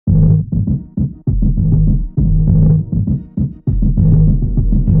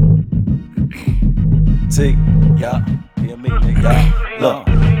T, yeah, yeah, me, nigga, yeah. Look,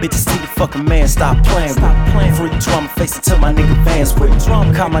 bitches see the fucking man, stop playing with me. Free drama face until my nigga Vans with me.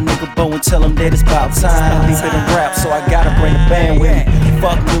 Call my nigga Bo and tell him that it's about time. Deep in the rap, so I gotta bring the band with me.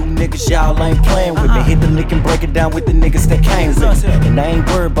 Fuck new niggas, y'all ain't playing with me. Hit the lick and break it down with the niggas that came with me. And I ain't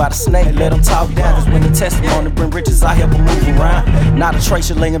worried about a snake, let them talk down. Cause when the testimony bring riches, I help them move around. Not a trace,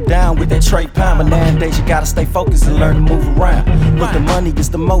 you lay him down with that tray pound. But nowadays you gotta stay focused and learn to move around. With the money is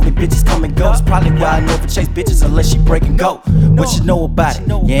the motive, bitches come and go. It's probably why I never chase bitches unless she break and go. What you know about it?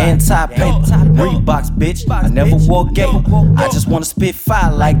 You anti-paper, Reeboks, bitch. I never wore gay. I just wanna spit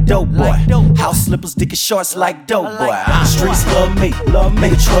fire like dope boy. House slippers, dick and shorts like dope boy. The streets love me,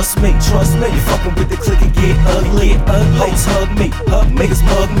 nigga trust me. You fucking with the clique and get ugly. Hoes hug me, niggas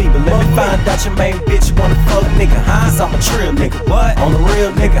mug me. But let me find out your main bitch wanna fuck nigga, huh? Cause I'm a trill nigga, what? On the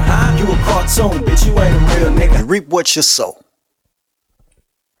real nigga, huh? You a cartoon, bitch, you ain't a real nigga. And reap what you sow.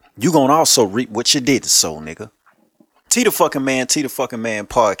 You gonna also reap what you didn't sow, nigga. T the fucking man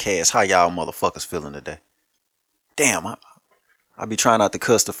podcast. How y'all motherfuckers feeling today? Damn, I be trying not to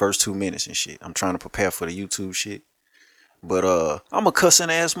cuss the first 2 minutes and shit. I'm trying to prepare for the YouTube shit. But I'm a cussing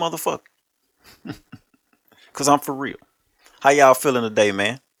ass motherfucker. Cause I'm for real. How y'all feeling today,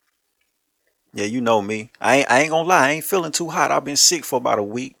 man? Yeah, you know me. I ain't gonna lie, I ain't feeling too hot. I've been sick for about a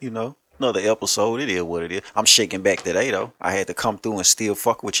week, you know. Another episode, it is what it is. I'm shaking back today though. I had to come through and still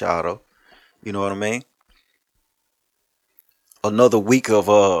fuck with y'all though. You know what I mean? Another week of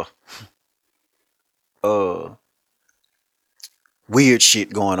weird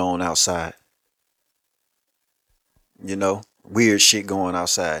shit going on outside. You know, weird shit going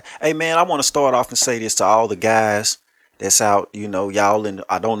outside. Hey man, I want to start off and say this to all the guys that's out, you know, y'all in,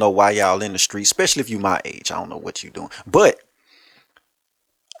 I don't know why y'all in the street, especially if you my age. I don't know what you doing. But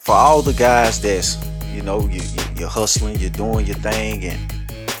for all the guys that's, you know, you're hustling, you're doing your thing, and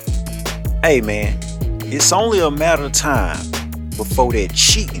hey man, it's only a matter of time before that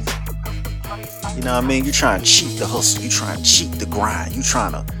cheating. You know what I mean? You trying to cheat the hustle, you trying to cheat the grind, you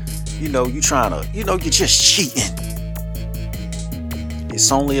trying to, you're just cheating.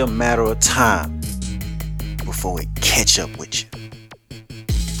 It's only a matter of time before it catch up with you.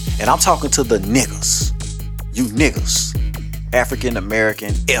 And I'm talking to the niggas. You niggas. African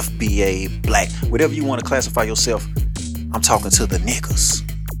American, FBA, black, whatever you want to classify yourself. I'm talking to the niggas.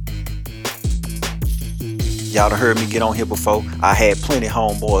 Y'all done heard me get on here before. I had plenty of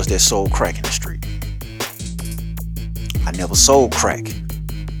homeboys that sold crack in the street. I never sold crack.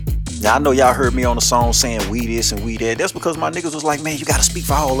 Now I know y'all heard me on the song saying we this and we that. That's because my niggas was like, man, you gotta speak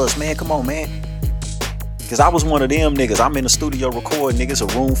for all us, man. Come on, man. Cause I was one of them niggas. I'm in the studio recording, niggas, a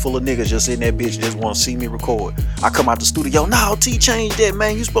room full of niggas just in that bitch just want to see me record. I come out the studio, no, T, change that,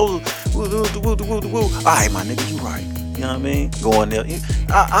 man. You supposed to alright, my nigga, you right. You know what I mean? Going there.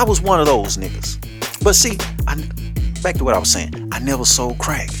 I was one of those niggas. But see, back to what I was saying. I never sold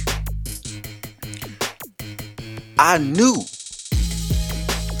crack. I knew.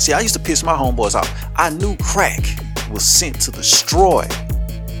 See, I used to piss my homeboys off. I knew crack was sent to destroy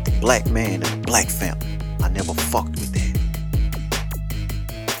the black man and the black family. I never fucked with that.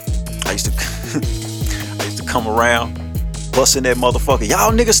 I used to come around, busting that motherfucker.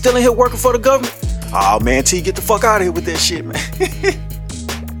 Y'all niggas still in here working for the government? Oh man, T, get the fuck out of here with that shit, man.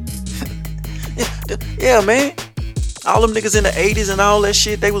 Yeah, man. All them niggas in the 80s and all that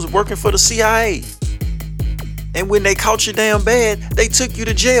shit, they was working for the CIA. And when they caught you damn bad, they took you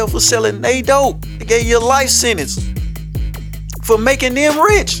to jail for selling they dope. They gave you a life sentence for making them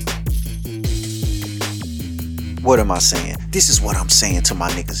rich. What am I saying? This is what I'm saying to my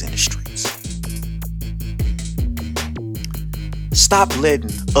niggas in the streets. Stop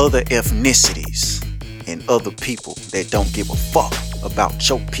letting other ethnicities and other people that don't give a fuck about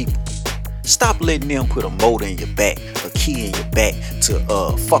your people. Stop letting them put a motor in your back, a key in your back to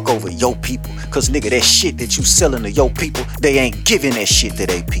fuck over your people. Cause nigga, that shit that you selling to your people, they ain't giving that shit to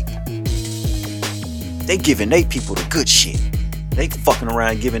they people. They giving they people the good shit. They fucking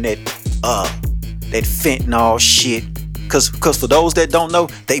around giving that fentanyl shit. Cause for those that don't know,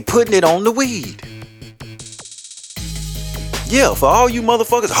 they putting it on the weed. Yeah, for all you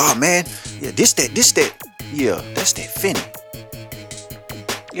motherfuckers, oh man, yeah, this that, yeah, that's that fenty.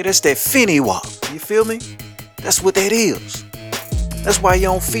 Yeah, that's that finny walk. You feel me? That's what that is. That's why you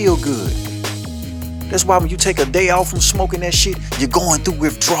don't feel good. That's why when you take a day off from smoking that shit, you're going through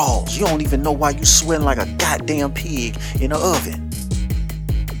withdrawals. You don't even know why you sweating like a goddamn pig in an oven.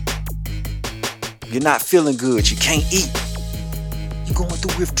 You're not feeling good. You can't eat. You're going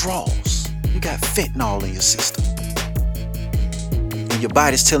through withdrawals. You got fentanyl in your system. And your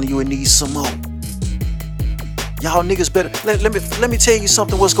body's telling you it needs some more. Y'all niggas better, let me tell you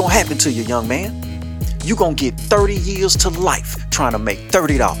something what's gonna happen to you, young man. you gonna get 30 years to life trying to make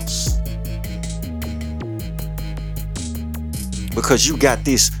 $30. Because you got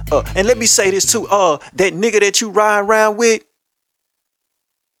this, and let me say this too, that nigga that you ride around with,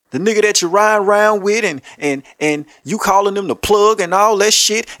 the nigga that you ride around with and you calling him the plug and all that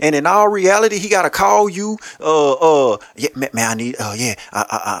shit, and in all reality, he gotta call you, yeah, man, I need,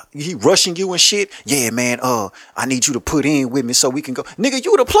 he rushing you and shit. Yeah, man, I need you to put in with me so we can go. Nigga,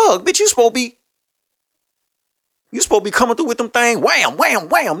 you the plug, bitch, you supposed to be coming through with them thing, wham, wham,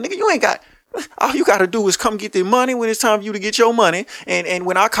 wham, nigga, you ain't got, all you gotta do is come get the money when it's time for you to get your money, and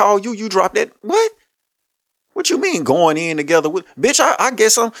when I call you, you drop that, what? What you mean going in together with, bitch, I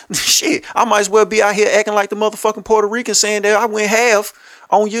guess I'm, shit, I might as well be out here acting like the motherfucking Puerto Rican saying that I went half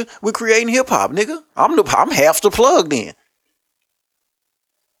on you with creating hip hop, nigga. I'm half the plug then.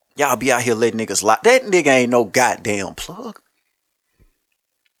 Y'all be out here letting niggas lie. That nigga ain't no goddamn plug.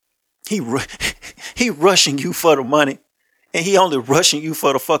 He rushing you for the money, and he only rushing you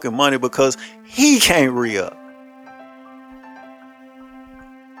for the fucking money because he can't re-up.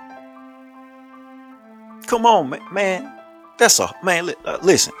 Come on, man. That's a man.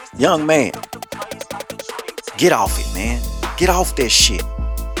 Listen, young man, get off it, man. Get off that shit.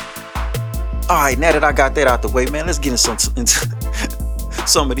 All right, now that I got that out the way, man, let's get into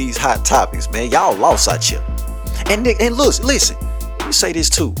some of these hot topics, man. Y'all lost out here. And listen. Let me say this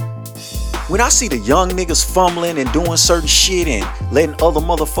too. When I see the young niggas fumbling and doing certain shit and letting other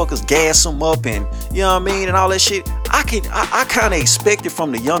motherfuckers gas them up and, you know what I mean, and all that shit, I kind of expect it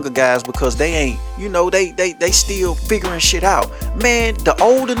from the younger guys because they ain't, you know, they still figuring shit out. Man, the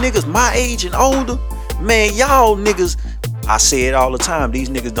older niggas, my age and older, man, y'all niggas, I say it all the time, these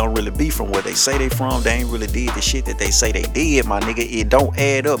niggas don't really be from where they say they from. They ain't really did the shit that they say they did, my nigga. It don't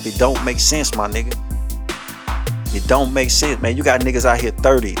add up. It don't make sense, my nigga. It don't make sense, man. You got niggas out here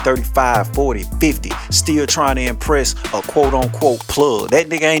 30, 35, 40, 50, still trying to impress a quote-unquote plug. That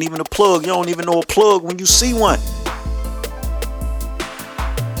nigga ain't even a plug. You don't even know a plug when you see one.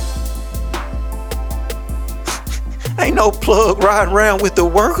 Ain't no plug riding around with the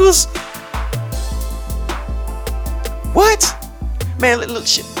workers. What? Man, look,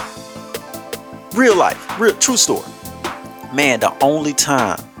 shit. Real life, true story. Man, the only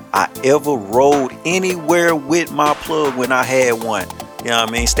time I ever rode anywhere with my plug when I had one, you know what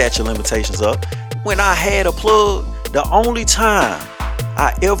I mean, statute of limitations up. When I had a plug, the only time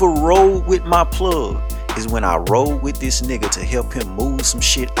I ever rode with my plug is when I rode with this nigga to help him move some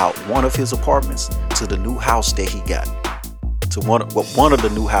shit out one of his apartments to the new house that he got. To one of the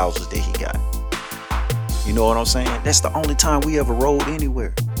new houses that he got. You know what I'm saying? That's the only time we ever rode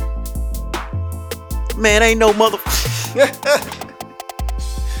anywhere. Man, ain't no mother...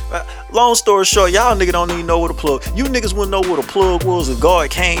 Long story short, y'all nigga don't even know what a plug. You niggas wouldn't know what a plug was if God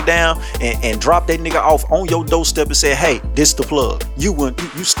came down and dropped that nigga off on your doorstep and said, hey, this the plug. You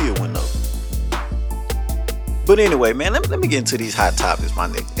still wouldn't know. But anyway, man, let me get into these hot topics, my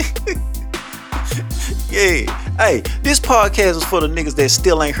nigga. Yeah. Hey, this podcast is for the niggas that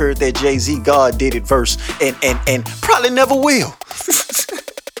still ain't heard that Jay-Z God did it verse and probably never will.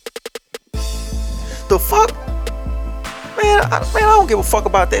 The fuck? Man, I don't give a fuck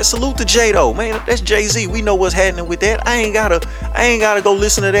about that. Salute to J though, man. That's Jay-Z. We know what's happening with that. I ain't gotta go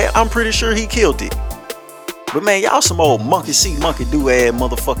listen to that. I'm pretty sure he killed it. But man, y'all some old monkey see, monkey do ass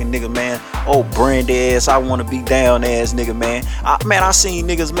motherfucking nigga, man. Old brand ass, I wanna be down ass nigga, man. I seen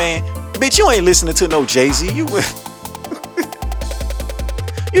niggas, man. Bitch, you ain't listening to no Jay-Z.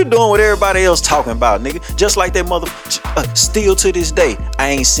 You doing what everybody else talking about, nigga. Just like that still to this day, I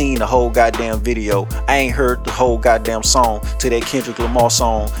ain't seen the whole goddamn video. I ain't heard the whole goddamn song to that Kendrick Lamar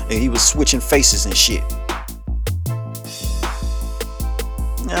song, and he was switching faces and shit.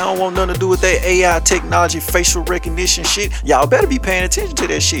 I don't want nothing to do with that AI technology, facial recognition shit. Y'all better be paying attention to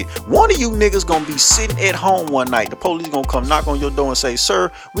that shit. One of you niggas gonna be sitting at home one night. The police gonna come knock on your door and say,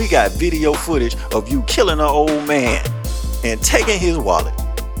 sir, we got video footage of you killing an old man and taking his wallet.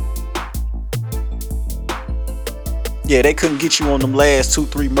 Yeah, they couldn't get you on them last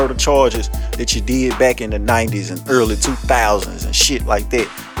 2-3 murder charges that you did back in the 90s and early 2000s and shit like that.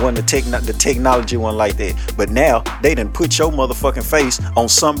 The technology wasn't like that. But now, they done put your motherfucking face on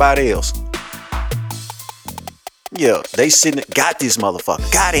somebody else. Yeah, they got this motherfucker.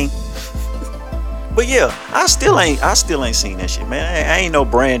 Got him. But yeah, I still ain't seen that shit, man. I ain't no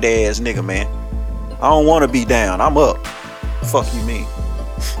brand ass nigga, man. I don't want to be down. I'm up. Fuck you mean?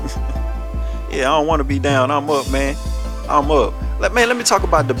 Yeah, I don't want to be down. I'm up, man. I'm up. Let me talk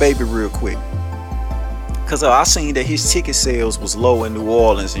about the baby real quick. Cause I seen that his ticket sales was low in New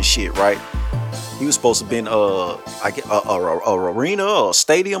Orleans and shit, right? He was supposed to be in I get a arena or a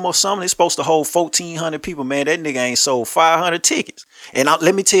stadium or something. It's supposed to hold 1,400 people, man. That nigga ain't sold 500 tickets. And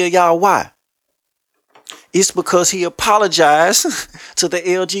let me tell y'all why. It's because he apologized to the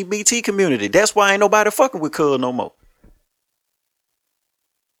LGBT community. That's why ain't nobody fucking with Cuz no more.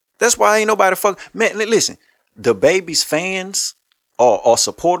 That's why ain't nobody fucking. Man, listen, the baby's fans or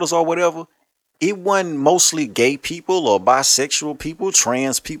supporters or whatever, it wasn't mostly gay people or bisexual people,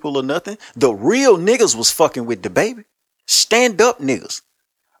 trans people or nothing. The real niggas was fucking with the baby. Stand up niggas.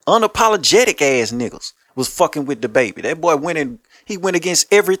 Unapologetic ass niggas was fucking with the baby. That boy he went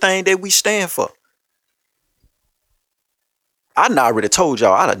against everything that we stand for. I already told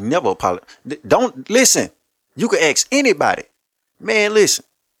y'all I'd never apologize. Don't listen. You can ask anybody. Man, listen.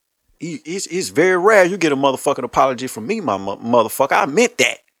 It's very rare you get a motherfucking apology from me, my motherfucker. I meant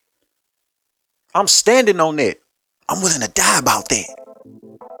that. I'm standing on that. I'm willing to die about that.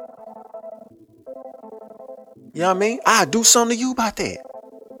 You know what I mean? I'll do something to you about that.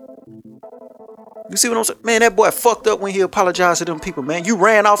 You see what I'm saying? Man, that boy fucked up when he apologized to them people, man. You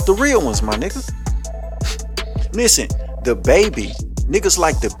ran off the real ones, my nigga. Listen, the baby, niggas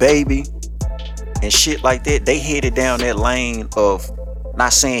like the baby and shit like that, they headed down that lane of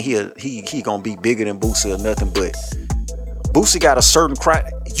not saying he gonna be bigger than Boosie or nothing, but Boosie got a certain cry.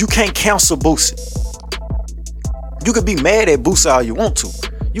 You can't counsel Boosie. You could be mad at Boosie all you want to.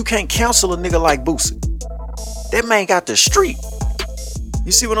 You can't counsel a nigga like Boosie. That man got the street.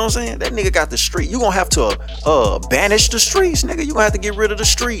 You see what I'm saying? That nigga got the street. You gonna have to banish the streets, nigga. You gonna have to get rid of the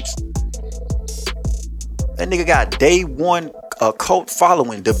streets. That nigga got day one cult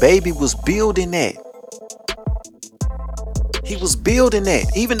following. The baby was building that. He was building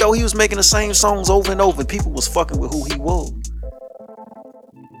that. Even though he was making the same songs over and over, and people was fucking with who he was.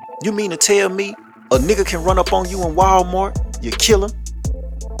 You mean to tell me a nigga can run up on you in Walmart, you kill him?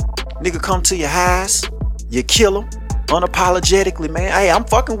 Nigga come to your house, you kill him? Unapologetically, man. Hey, I'm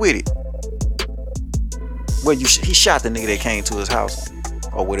fucking with it. Well, he shot the nigga that came to his house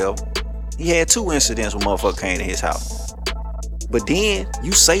or whatever. He had 2 incidents when motherfucker came to his house. But then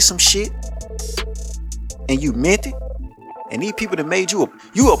you say some shit and you meant it, and these people that made you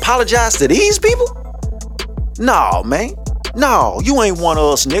apologize to these people? No, man. No, you ain't one of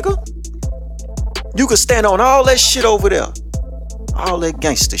us, nigga. You can stand on all that shit over there. All that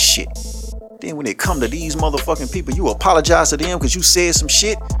gangster shit. Then when it come to these motherfucking people, you apologize to them because you said some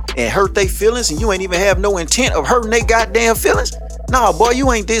shit and hurt their feelings, and you ain't even have no intent of hurting their goddamn feelings? Nah, boy, you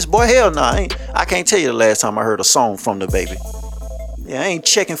ain't this, boy. Hell nah. I can't tell you the last time I heard a song from the baby. Yeah, I ain't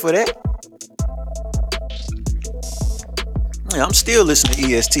checking for that. Yeah, I'm still listening to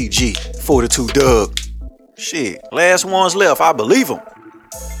ESTG, 42 Doug. Shit, last ones left, I believe them.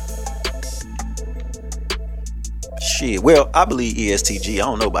 Shit, well, I believe ESTG. I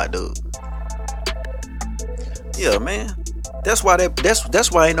don't know about Doug. Yeah, man. That's why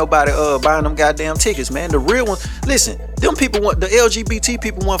ain't nobody buying them goddamn tickets, man. The real ones, listen, them people the LGBT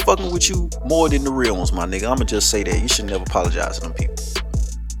people want fucking with you more than the real ones, my nigga. I'ma just say that. You should never apologize to them people.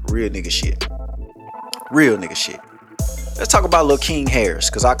 Real nigga shit. Real nigga shit. Let's talk about Lil King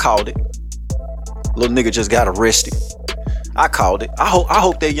Harris, cause I called it. Little nigga just got arrested. I called it. I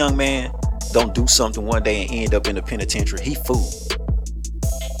hope that young man don't do something one day and end up in the penitentiary. He fool.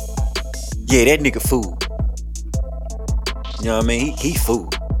 Yeah, that nigga fool. You know what I mean? He fool.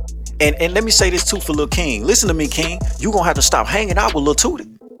 And let me say this too for Lil King. Listen to me, King. You gonna have to stop hanging out with Lil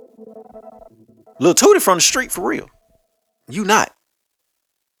Tootie. Lil Tootie from the street for real. You not.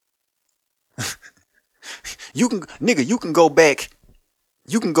 You can go back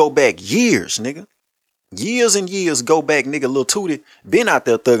years, nigga. Years and years go back, nigga. Lil Tootie been out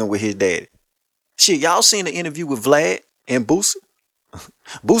there thugging with his daddy. Shit, y'all seen the interview with Vlad and Boosie?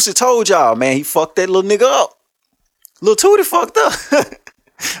 Boosie told y'all, man, he fucked that little nigga up. Lil Tootie fucked up.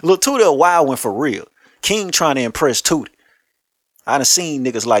 Lil Tootie a wild one for real. King trying to impress Tootie. I done seen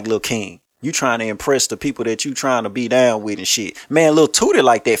niggas like Lil King. You trying to impress the people that you trying to be down with and shit. Man, Lil Tootie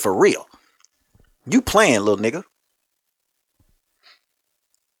like that for real. You playing, little nigga.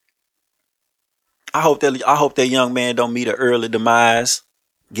 I hope that young man don't meet an early demise.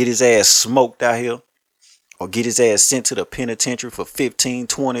 Get his ass smoked out here. Or get his ass sent to the penitentiary for 15,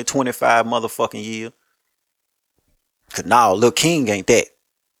 20, 25 motherfucking years. Cause nah, Lil King ain't that.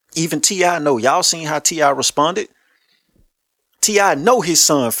 Even T.I. know. Y'all seen how T.I. responded? T.I. know his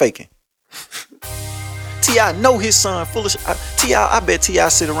son faking. T.I. know his son full of shit. I bet T.I.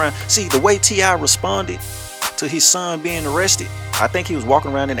 sit around. See, the way T.I. responded to his son being arrested, I think he was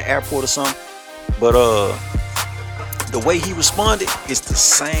walking around in the airport or something. But the way he responded is the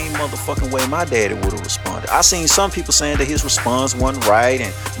same motherfucking way my daddy would have responded. I seen some people saying that his response wasn't right,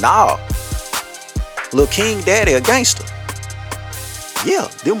 and nah. Lil King daddy a gangster. Yeah,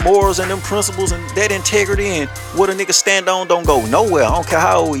 them morals and them principles and that integrity and what a nigga stand on don't go nowhere. I don't care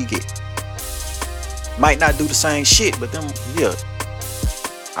how old you get. Might not do the same shit, but them, yeah,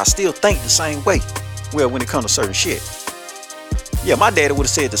 I still think the same way. Well, when it comes to certain shit. Yeah, my daddy would have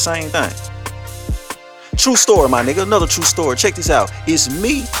said the same thing. True story, my nigga. Another true story. Check this out. It's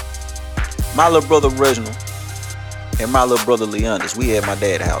me, my little brother Reginald, and my little brother Leandis. We at my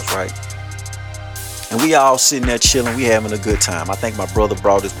dad's house, right? And we all sitting there chilling. We having a good time. I think my brother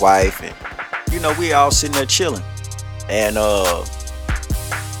brought his wife, and you know, we all sitting there chilling. And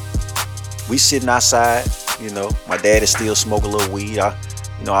we sitting outside. You know, my daddy still smoke a little weed.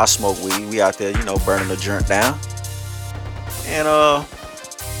 I smoke weed. We out there, you know, burning the joint down. And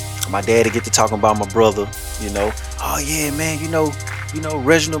my daddy get to talking about my brother. You know, oh yeah, man. You know,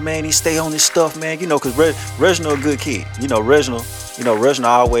 Reginald, man, he stay on his stuff, man. You know, cause Reginald a good kid. You know, Reginald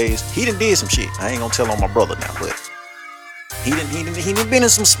always, he done did some shit. I ain't gonna tell on my brother now, but he done been in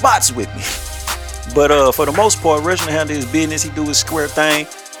some spots with me. But for the most part, Reginald handle his business. He do his square thing.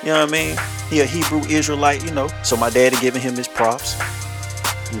 You know what I mean? He a Hebrew Israelite, you know. So my daddy giving him his props.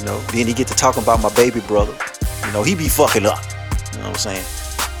 You know, then he get to talking about my baby brother. You know, he be fucking up. You know what I'm saying?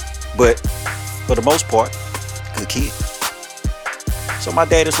 But for the most part, good kid. So my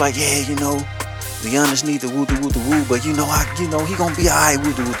dad is like, yeah, you know, Leandis need the woo, but you know, he gonna be alright,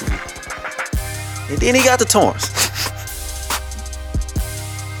 woo. And then he got the Torrance.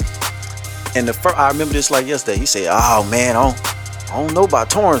 And I remember this like yesterday. He said, oh man, I don't know about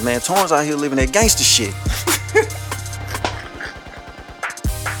Torrance, man. Torrance out here living that gangster shit.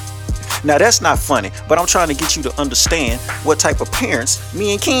 Now that's not funny, but I'm trying to get you to understand what type of parents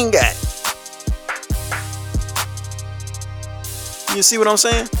me and King got. You see what I'm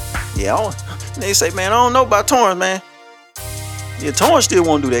saying? Yeah, they say, man, I don't know about Torrance, man. Yeah, Torrance still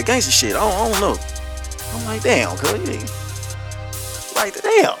want to do that gangster shit. I don't know. I'm like, damn, cuz. Like,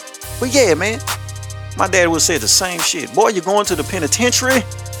 damn. But yeah, man, my dad would say the same shit. Boy, you're going to the penitentiary.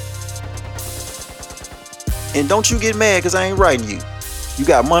 And don't you get mad because I ain't writing you. You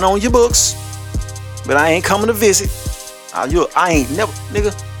got money on your books, but I ain't coming to visit. I ain't never,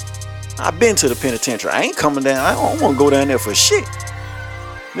 nigga. I've been to the penitentiary. I ain't coming down. I don't want to go down there for shit.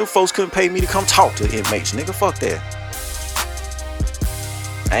 Them folks couldn't pay me to come talk to inmates, nigga. Fuck that.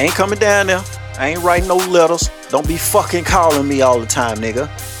 I ain't coming down there. I ain't writing no letters. Don't be fucking calling me all the time, nigga.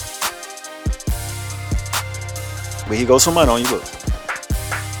 But here goes some money on your books.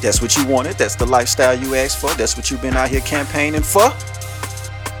 That's what you wanted. That's the lifestyle you asked for. That's what you've been out here campaigning for.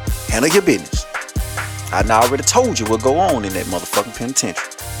 Handle your business. I now already told you what go on in that motherfucking penitentiary.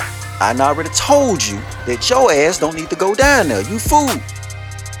 I now already told you that your ass don't need to go down there. You fool.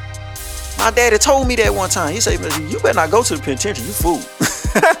 My daddy told me that one time. He said, you better not go to the penitentiary. You fool.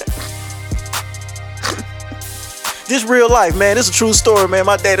 This real life, man. This is a true story, man.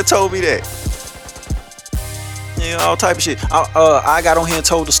 My daddy told me that. You know, all type of shit. I got on here and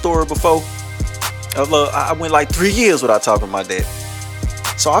told the story before. I went like 3 years without talking to my dad.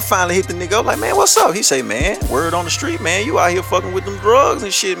 So I finally hit the nigga up like, man, what's up? He say, man, word on the street, man, you out here fucking with them drugs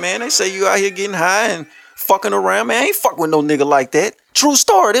and shit, man. They say you out here getting high and fucking around, man. I ain't fucking with no nigga like that. True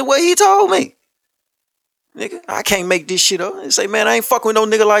story, that's what he told me. Nigga, I can't make this shit up. They say, man, I ain't fucking with no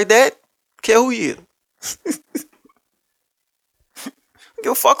nigga like that. Care who he is.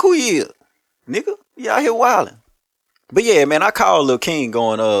 Give a fuck who he is. Nigga, you out here wilding. But yeah, man, I called Lil King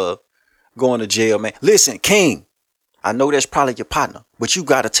going to jail, man. Listen, King, I know that's probably your partner, but you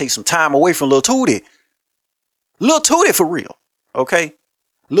gotta take some time away from Lil Tootie. Lil Tootie for real, okay?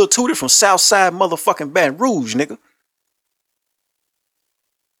 Lil Tootie from Southside motherfucking Baton Rouge, nigga.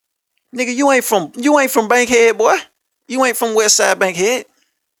 Nigga, you ain't from Bankhead, boy. You ain't from Westside Bankhead.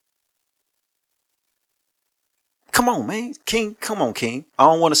 Come on, man. King, come on, King. I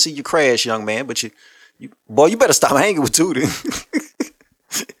don't want to see you crash, young man, but you better stop hanging with Tootie.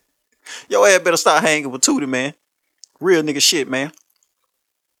 Your ass better stop hanging with Tootie, man. Real nigga shit, man.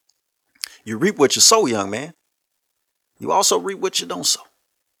 You reap what you sow, young man. You also reap what you don't sow.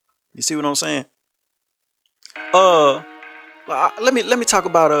 You see what I'm saying? Let me talk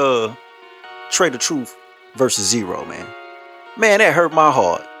about Trade the Truth versus Zero, man. Man, that hurt my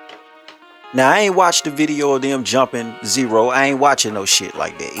heart. Now, I ain't watched the video of them jumping Zero. I ain't watching no shit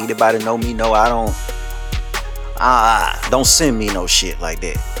like that. Anybody know me? No, I don't send me no shit like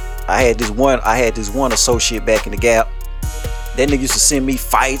that. I had this one associate back in the Gap. That nigga used to send me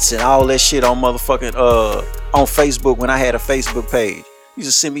fights and all that shit on motherfucking on Facebook when I had a Facebook page. He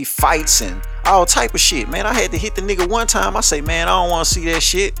used to send me fights and all type of shit, man. I had to hit the nigga one time. I say, man, I don't want to see that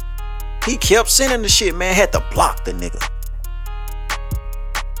shit. He kept sending the shit, man. Had to block the nigga.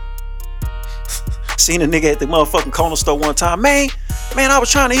 Seen a nigga at the motherfucking corner store one time. Man, I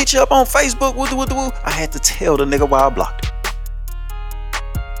was trying to hit you up on Facebook. Woo. I had to tell the nigga why I blocked him.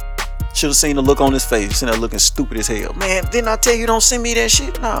 Should have seen the look on his face. Seen that looking stupid as hell. Man, didn't I tell you don't send me that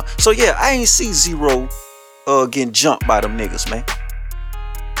shit? Nah. So yeah, I ain't see Zero getting jumped by them niggas, man.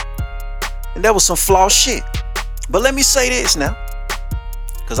 And that was some flawed shit. But let me say this now.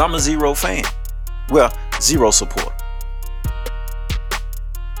 Cause I'm a Zero fan. Well, Zero supporter.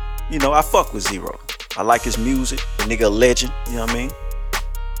 You know, I fuck with Zero. I like his music. The nigga a legend. You know what I mean?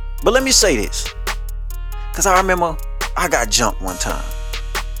 But let me say this. Cause I remember I got jumped one time.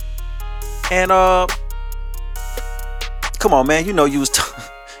 And come on, man. You know you was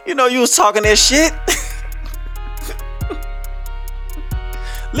talking that shit.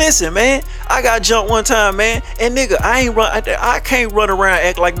 Listen, man. I got jumped one time, man. And nigga, I can't run around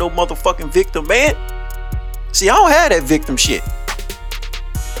act like no motherfucking victim, man. See, I don't have that victim shit.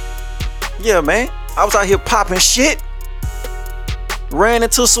 Yeah, man. I was out here popping shit. Ran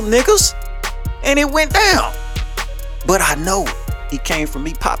into some niggas. And it went down. But I know it came from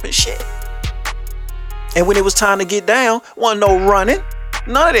me popping shit. And when it was time to get down, wasn't no running.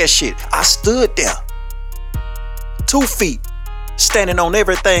 None of that shit. I stood there. 2 feet. Standing on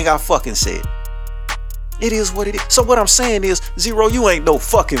everything I fucking said. It is what it is. So what I'm saying is, Zero, you ain't no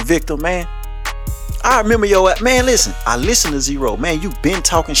fucking victim, man. I remember man, listen. I listen to Zero. Man, you been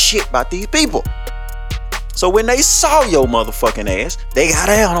talking shit about these people. So when they saw your motherfucking ass, they got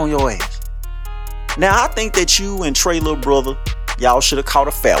down on your ass. Now, I think that you and Trey little brother, y'all should have caught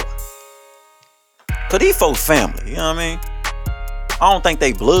a fella. Cause these folks family, you know what I mean? I don't think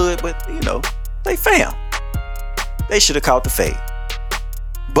they blood, but you know, they fam. They should have caught the fade.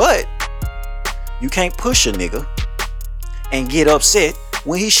 But you can't push a nigga and get upset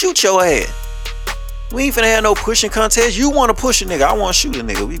when he shoot your ass. We ain't finna have no pushing contest. You wanna push a nigga, I wanna shoot a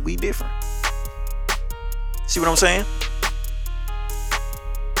nigga. We different. See what I'm saying?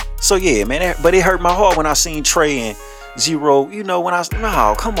 So yeah, man, but it hurt my heart when I seen Trey and Zero, you know,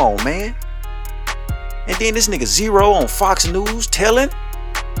 no, come on, man. And then this nigga Zero on Fox News telling?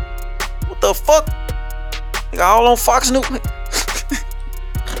 What the fuck? Nigga all on Fox News?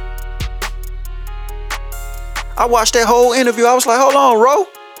 I watched that whole interview. I was like, hold on, Ro.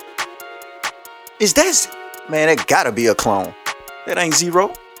 Is that? Man, that gotta be a clone. That ain't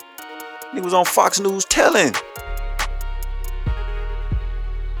Zero. Nigga was on Fox News telling.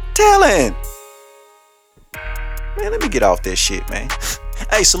 Man, let me get off that shit, man.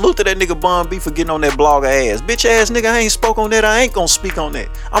 Hey, salute to that nigga Bun B for getting on that blogger ass. Bitch ass nigga, I ain't spoke on that. I ain't gonna speak on that.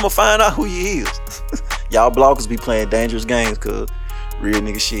 I'ma find out who he is. Y'all bloggers be playing dangerous games, cuz real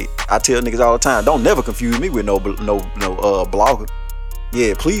nigga shit. I tell niggas all the time, don't never confuse me with no blogger.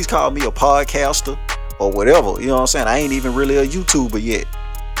 Yeah, please call me a podcaster or whatever. You know what I'm saying? I ain't even really a YouTuber yet.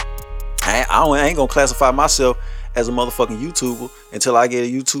 I ain't gonna classify myself as a motherfucking YouTuber until I get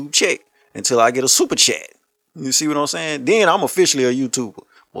a YouTube check, until I get a super chat. You see what I'm saying? Then I'm officially a YouTuber.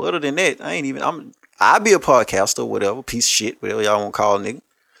 Well, other than that, I'll be a podcaster or whatever, piece of shit, whatever y'all want to call a nigga.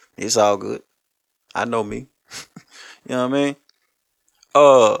 It's all good. I know me. You know what I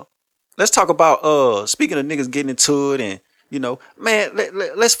mean? Let's talk about speaking of niggas getting into it, and you know, man,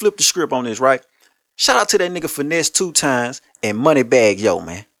 let's flip the script on this, right? Shout out to that nigga Finesse 2 Times and Moneybag Yo,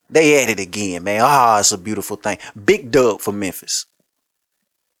 man. They at it again, man. It's a beautiful thing. Big dub for Memphis.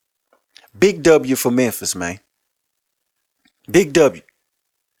 Big W for Memphis, man. Big W.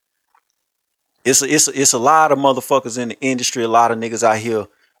 It's a lot of motherfuckers in the industry, a lot of niggas out here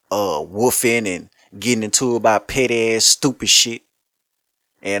woofing and getting into about petty ass stupid shit.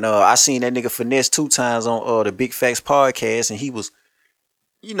 And I seen that nigga Finesse 2 Times on the Big Facts podcast, and he was,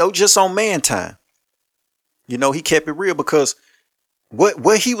 you know, just on man time. You know, he kept it real because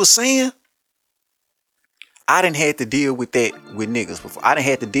what he was saying, I didn't have to deal with that with niggas before. I didn't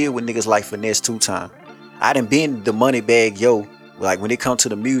have to deal with niggas like Finesse 2 Times. I done been the Moneybag Yo. Like when it comes to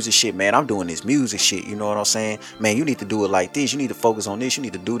the music shit, man, I'm doing this music shit. You know what I'm saying? Man, you need to do it like this. You need to focus on this. You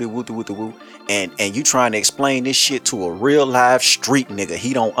need to do this, woo. And you trying to explain this shit to a real live street nigga.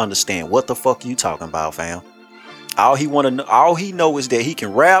 He don't understand what the fuck you talking about, fam. All he know is that he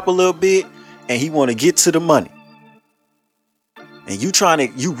can rap a little bit and he want to get to the money. And you trying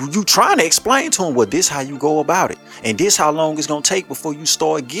to explain to him, well, this how you go about it, and this how long it's gonna take before you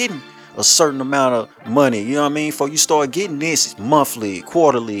start getting a certain amount of money. You know what I mean? Before you start getting this monthly,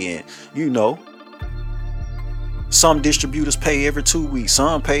 quarterly, and you know, some distributors pay every 2 weeks,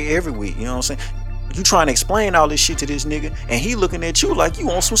 some pay every week. You know what I'm saying? You trying to explain all this shit to this nigga, and he looking at you like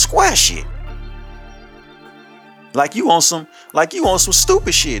you on some square shit. Like you on some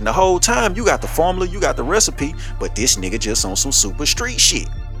stupid shit. And the whole time you got the formula, you got the recipe, but this nigga just on some super street shit.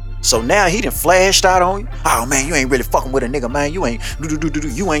 So now he done flashed out on you. Oh man, you ain't really fucking with a nigga, man. You ain't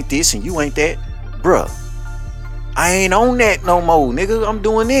you ain't this and you ain't that. Bruh, I ain't on that no more, nigga. I'm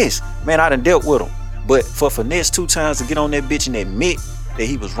doing this. Man, I done dealt with him. But for Finesse 2 times to get on that bitch and admit that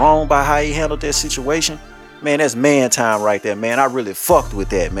he was wrong by how he handled that situation, man, that's man time right there, man. I really fucked with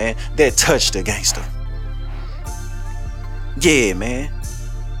that, man. That touched the gangster. Yeah, man.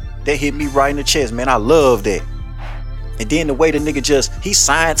 That hit me right in the chest, man. I love that. And then the way the nigga he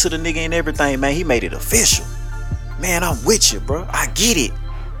signed to the nigga and everything, man, he made it official. Man, I'm with you, bro. I get it.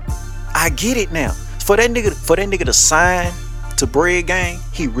 I get it now. For that nigga to sign to Bread Gang,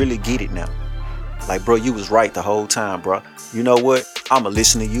 he really get it now. Like, bro, you was right the whole time, bro. You know what? I'ma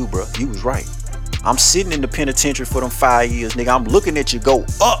listen to you, bro. You was right. I'm sitting in the penitentiary for them 5 years, nigga. I'm looking at you go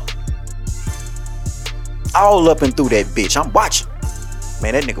up. All up and through that bitch. I'm watching.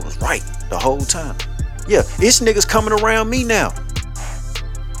 Man, that nigga was right the whole time. Yeah, it's niggas coming around me now.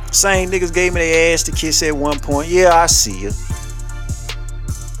 Same niggas gave me their ass to kiss at one point. Yeah, I see you.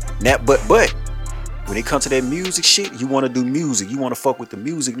 Now, but when it comes to that music shit, you want to do music. You want to fuck with the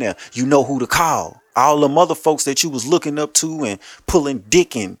music now. You know who to call. All the mother folks that you was looking up to and pulling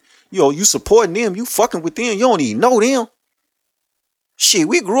dick and, you supporting them. You fucking with them. You don't even know them. Shit,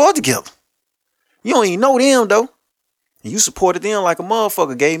 we grew up together. You don't even know them, though. And you supported them like a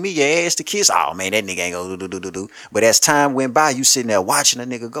motherfucker. Gave me your ass to kiss. Oh, man, that nigga ain't gonna do. But as time went by, you sitting there watching a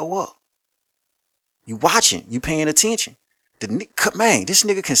nigga go up. You watching. You paying attention. Man, this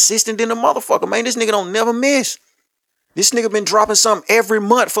nigga consistent in the motherfucker, man. This nigga don't never miss. This nigga been dropping something every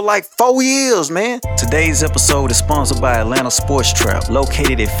month for like 4 years, man. Today's episode is sponsored by Atlanta Sports Trap,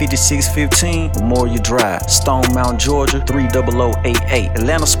 located at 5615 Memorial Drive, Stone Mountain, Georgia, 30088.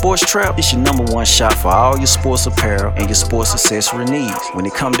 Atlanta Sports Trap is your #1 shop for all your sports apparel and your sports accessory needs. When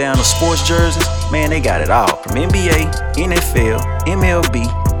it come down to sports jerseys, man, they got it all. From NBA, NFL, MLB,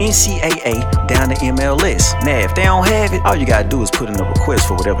 NCAA, down to MLS. Now, if they don't have it, all you gotta do is put in a request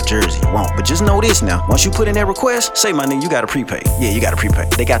for whatever jersey you want. But just know this now, once you put in that request, say my nigga, you gotta prepay. Yeah, you gotta prepay.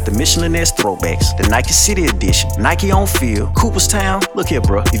 They got the Michelin-esque throwbacks, the Nike City Edition, Nike on Field, Cooperstown. Look here,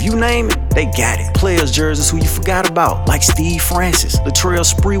 bro. If you name it, they got it. Players jerseys who you forgot about, like Steve Francis, Latrell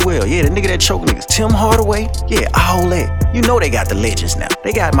Sprewell, yeah, the nigga that choke niggas, Tim Hardaway, yeah, all that. You know they got the legends now.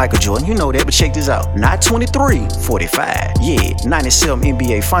 They got Michael Jordan, you know that, but check this out. Not 23, 45. Yeah, 97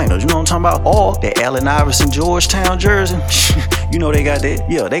 NBA Finals, you know what I'm talking about? Or that Allen Iverson Georgetown jersey. You know they got that.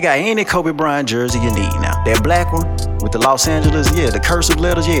 Yeah, they got any Kobe Bryant jersey you need now. That black one with the Los Angeles, yeah, the cursive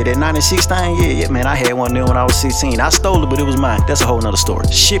letters, yeah, that 96 thing, yeah, man, I had one there when I was 16. I stole it, but it was mine. That's a whole nother story.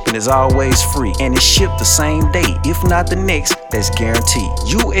 Shipping is always free, and it's shipped the same day, if not the next, that's guaranteed.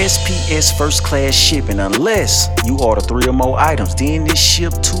 USPS first class shipping, unless you order 3 or more items, then it's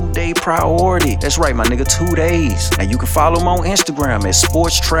shipped 2-day priority. That's right, my nigga, 2 days. Now you can follow them on Instagram at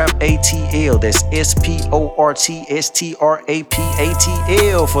SportsTrapATL, that's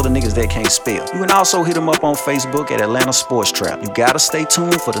SportsTrapATL for the niggas that can't spell. You can also hit them up on Facebook at Atlanta Sports Trap. You gotta stay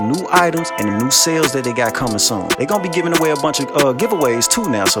tuned for the new items and the new sales that they got coming soon. They gonna be giving away a bunch of giveaways too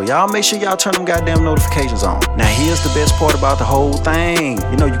now, so y'all make sure y'all turn them goddamn notifications on. Now here's the best part about the whole thing.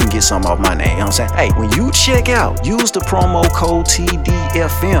 You know you can get something off my name, you know what I'm saying? Hey, when you check out, use the promo code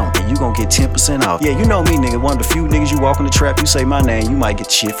TDFM and you gonna get 10% off. Yeah, you know me, nigga, one of the few niggas you walk in the trap, you say my name, you might get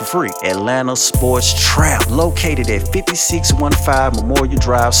shit for free. Atlanta Sports Trap, located at 5615 Memorial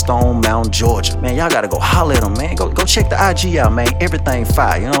Drive, Stone Mountain, Georgia. Man, y'all gotta go holler at them, man. Go check the IG out, man. Everything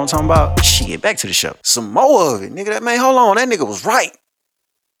fire. You know what I'm talking about? Shit, back to the show. Some more of it, nigga. That man, hold on. That nigga was right.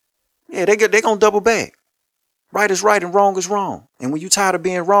 Yeah, they gonna double back. Right is right and wrong is wrong. And when you tired of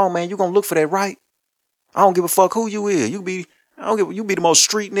being wrong, man, you gonna look for that right. I don't give a fuck who you is. You be the most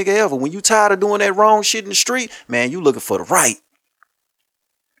street nigga ever. When you tired of doing that wrong shit in the street, man, you looking for the right.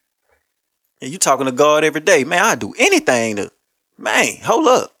 And you talking to God every day. Man, I do anything to, man, hold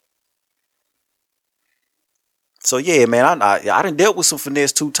up. So yeah, man, I done dealt with some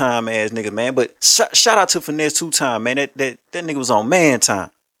Finesse 2 time ass nigga, man. But shout out to Finesse 2 time, man. That nigga was on man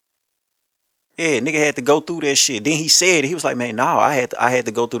time. Yeah, nigga had to go through that shit. Then he said, he was like, man, no, I had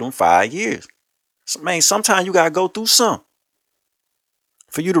to go through them 5 years. So, man, sometimes you gotta go through something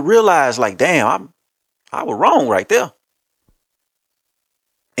for you to realize, like, damn, I was wrong right there.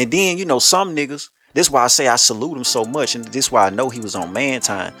 And then, you know, some niggas, this is why I say I salute him so much, and this is why I know he was on man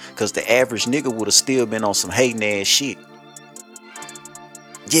time, because the average nigga would have still been on some hating ass shit.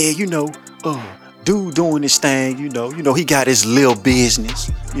 Yeah, you know, dude doing this thing, you know, he got his little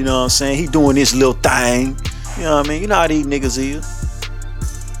business, you know what I'm saying? He doing this little thing, you know what I mean? You know how these niggas is.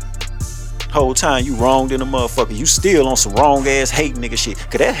 Whole time you wronged in a motherfucker, you still on some wrong ass hate nigga shit,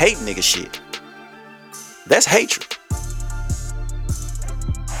 cause that hate nigga shit, that's hatred.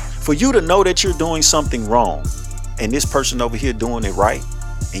 For you to know that you're doing something wrong and this person over here doing it right,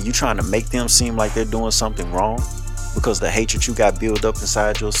 and you trying to make them seem like they're doing something wrong because the hatred you got built up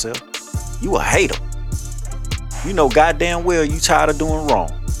inside yourself, you a hater. You know goddamn well you tired of doing wrong.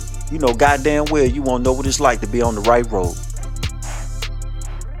 You know goddamn well you won't know what it's like to be on the right road.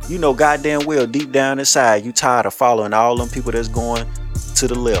 You know goddamn well deep down inside you tired of following all them people that's going to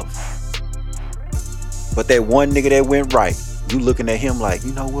the left. But that one nigga that went right, you looking at him like,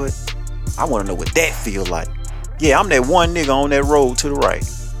 you know what? I want to know what that feel like. Yeah, I'm that one nigga on that road to the right.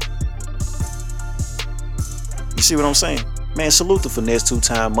 You see what I'm saying? Man, salute the Finesse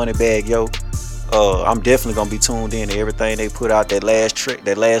 2-time Moneybag, yo. I'm definitely gonna be tuned in to everything they put out. That last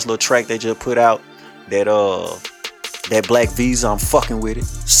little track they just put out. That Black Visa, I'm fucking with it.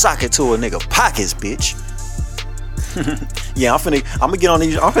 Sock it to a nigga pockets, bitch. Yeah, I'm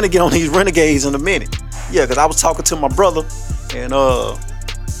finna get on these renegades in a minute. Yeah, cause I was talking to my brother, and I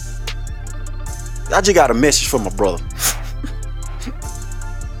just got a message from my brother.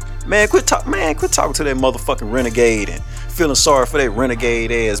 Man, quit talking to that motherfucking renegade and feeling sorry for that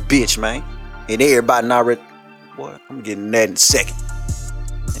renegade ass bitch, man. And everybody not ready. Boy, I'm getting that in a second.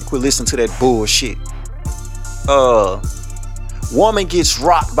 And quit listening to that bullshit. Woman gets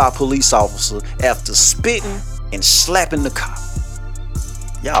rocked by police officer after spitting and slapping the cop.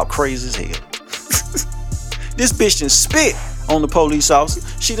 Y'all crazy as hell. This bitch done spit on the police officer.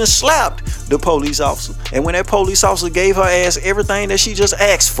 She done slapped the police officer. And when that police officer gave her ass everything that she just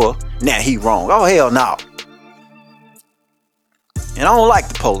asked for, now he wrong. Oh, hell no. And I don't like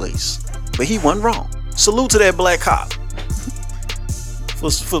the police, but he wasn't wrong. Salute to that black cop. For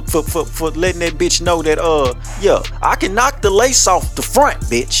letting that bitch know that, yeah, I can knock the lace off the front,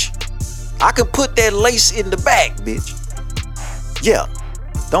 bitch. I can put that lace in the back, bitch. Yeah.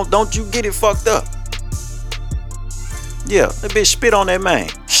 Don't you get it fucked up. Yeah, that bitch spit on that man,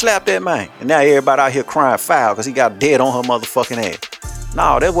 slapped that man, and now everybody out here crying foul because he got dead on her motherfucking ass.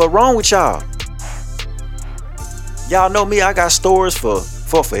 No, that's what's wrong with y'all. Y'all know me, I got stories for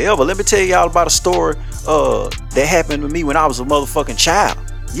forever. Let me tell y'all about a story that happened to me when I was a motherfucking child.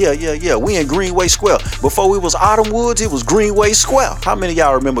 Yeah. We in Greenway Square. Before we was Autumn Woods, it was Greenway Square. How many of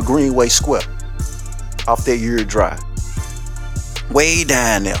y'all remember Greenway Square? Off that Uri Drive. Way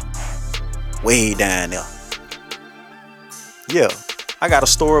down there. Yeah, I got a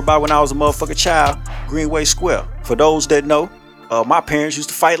story about when I was a motherfucking child, Greenway Square. For those that know, my parents used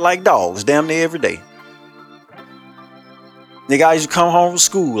to fight like dogs damn near every day. Nigga, I used to come home from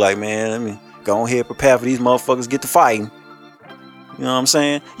school like, man, let me go ahead and prepare for these motherfuckers get to fighting. You know what I'm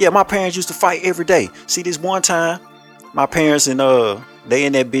saying? Yeah, my parents used to fight every day. See, this one time, my parents and they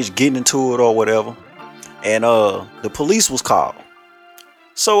in that bitch getting into it or whatever. And the police was called.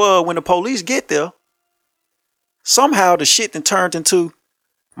 So when the police get there, somehow the shit then turned into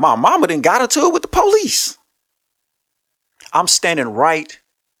my mama then got into it with the police. I'm standing right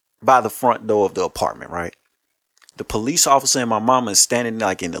by the front door of the apartment, right? The police officer and my mama is standing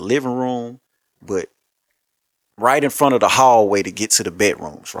like in the living room, but right in front of the hallway to get to the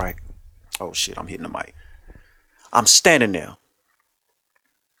bedrooms, right? Oh shit, I'm hitting the mic. I'm standing there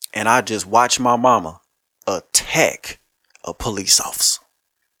and I just watch my mama attack a police officer.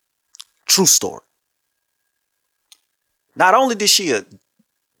 True story. Not only did she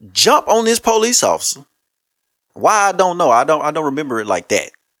jump on this police officer, why I don't know. I don't remember it like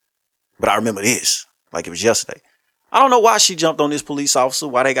that. But I remember this like it was yesterday. I don't know why she jumped on this police officer,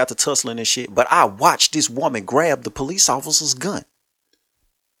 why they got the tussling and shit, but I watched this woman grab the police officer's gun.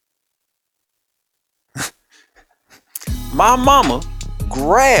 My mama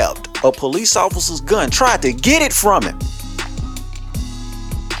grabbed a police officer's gun, tried to get it from him.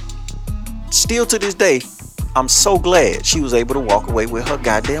 Still to this day, I'm so glad she was able to walk away with her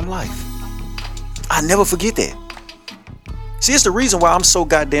goddamn life. I never forget that. See, it's the reason why I'm so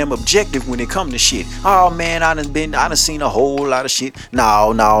goddamn objective when it comes to shit. Oh man, I done seen a whole lot of shit.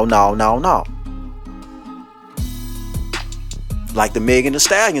 No. Like the Megan Thee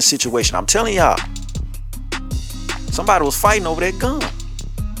Stallion situation. I'm telling y'all. Somebody was fighting over that gun.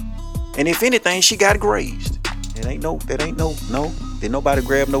 And if anything, she got grazed. Did nobody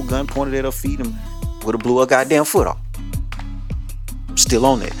grab no gun, pointed at her feet and would have blew her goddamn foot off. I'm still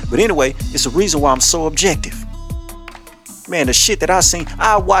on that. But anyway, it's the reason why I'm so objective. Man, the shit that I seen,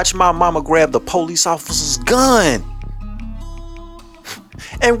 I watched my mama grab the police officer's gun.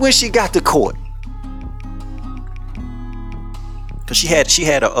 And when she got to court, because she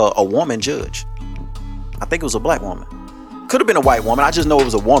had a woman judge. I think it was a black woman. Could have been a white woman. I just know it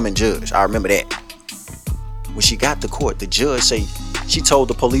was a woman judge. I remember that. When she got to court, the judge she told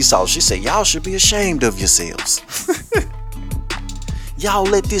the police officer, she said, y'all should be ashamed of yourselves. Y'all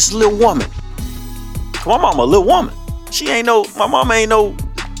let this little woman. My mama a little woman. My mama ain't no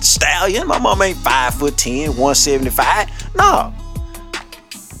stallion. My mama ain't 5'10", 175. Nah.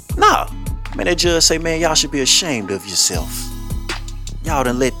 Man, that judge say, man, y'all should be ashamed of yourself. Y'all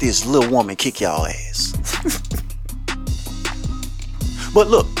done let this little woman kick y'all ass. But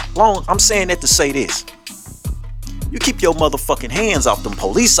look, I'm saying that to say this. You keep your motherfucking hands off them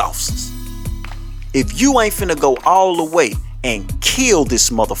police officers. If you ain't finna go all the way and kill this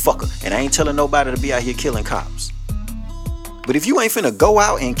motherfucker, and I ain't telling nobody to be out here killing cops, but if you ain't finna go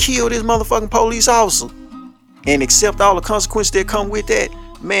out and kill this motherfucking police officer and accept all the consequences that come with that,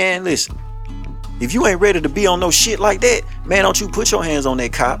 man, listen. If you ain't ready to be on no shit like that, man, don't you put your hands on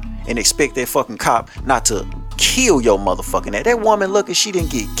that cop and expect that fucking cop not to kill your motherfucking ass. That woman lucky she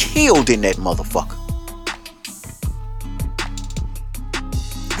didn't get killed in that motherfucker.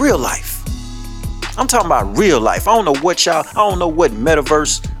 Real life. I'm talking about real life. I don't know what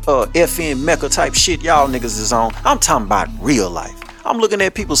metaverse, FN Mecca type shit y'all niggas is on. I'm talking about real life. I'm looking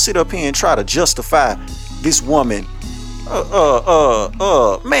at people sit up here and try to justify this woman.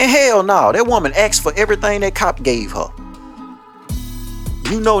 Man, hell no. That woman asked for everything that cop gave her.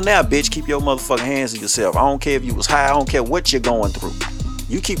 You know now, bitch, keep your motherfucking hands to yourself. I don't care if you was high. I don't care what you're going through.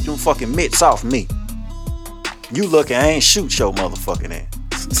 You keep them fucking mitts off me. You lucky I ain't shoot your motherfucking ass.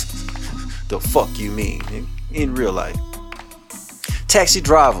 The fuck you mean? In real life. Taxi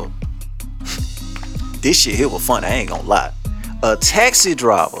driver. This shit here was fun. I ain't gonna lie. A taxi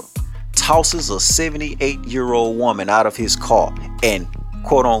driver tosses a 78-year-old woman out of his car and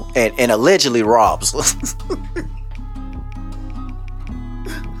and allegedly robs her.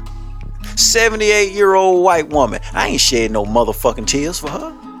 78-year-old white woman. I ain't shed no motherfucking tears for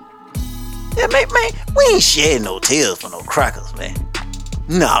her. Yeah, man, we ain't shed no tears for no crackers, man.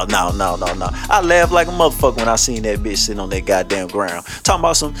 No. I laughed like a motherfucker when I seen that bitch sitting on that goddamn ground. Talking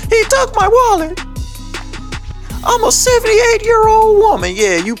about he took my wallet. I'm a 78-year-old woman.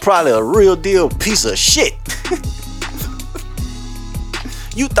 Yeah, you probably a real deal piece of shit.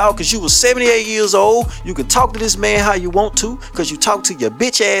 You thought because you was 78 years old, you could talk to this man how you want to, because you talk to your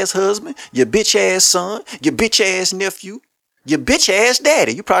bitch ass husband, your bitch ass son, your bitch ass nephew, your bitch ass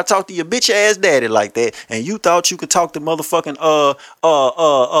daddy. You probably talk to your bitch ass daddy like that, and you thought you could talk to motherfucking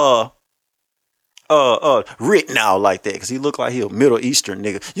Rick now like that, because he looked like he a Middle Eastern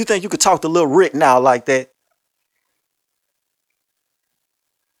nigga. You think you could talk to little Rick now like that?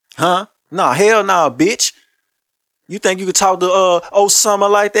 Huh? Nah, hell nah, bitch. You think you could talk to Osama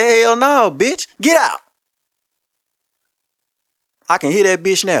like that? Hell no, bitch. Get out. I can hear that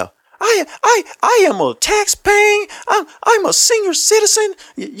bitch now. I am a tax paying. I'm a senior citizen.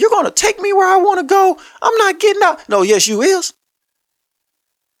 You're gonna take me where I want to go. I'm not getting out. No, yes, you is.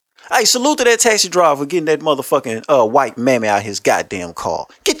 Hey, salute to that taxi driver for getting that motherfucking white mammy out his goddamn car.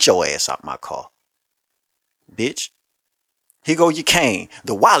 Get your ass out my car, bitch. Here go your cane.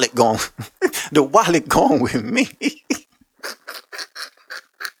 The wallet gone. The wallet gone with me.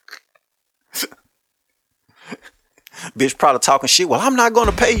 Bitch probably talking shit. Well, I'm not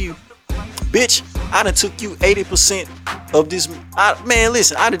gonna pay you. Bitch, I done took you 80% of this. Man,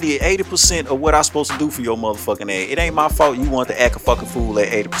 listen, I done did 80% of what I supposed to do for your motherfucking ass. It ain't my fault you want to act a fucking fool at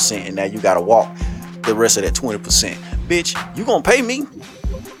 80% and now you gotta walk the rest of that 20%. Bitch, you gonna pay me?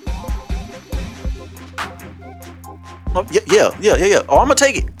 Oh, yeah. Oh, I'm gonna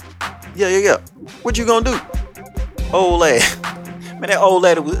take it. Yeah. What you gonna do? Old lady. Man, that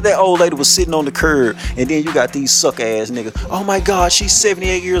old lady was sitting on the curb, and then you got these suck ass niggas. Oh my God, she's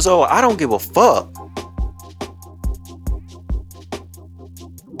 78 years old. I don't give a fuck.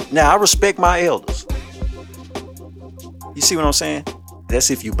 Now I respect my elders. You see what I'm saying? That's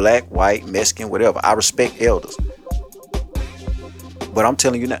if you black, white, Mexican, whatever. I respect elders. But I'm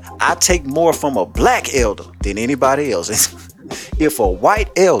telling you now, I take more from a black elder than anybody else. If a white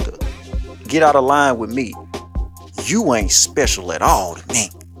elder get out of line with me, you ain't special at all to me.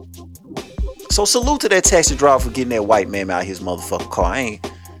 So salute to that taxi driver for getting that white man out of his motherfucking car.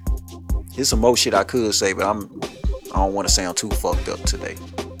 There's some more shit I could say, but I don't want to sound too fucked up today.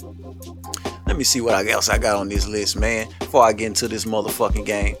 Let me see what else I got on this list, man, before I get into this motherfucking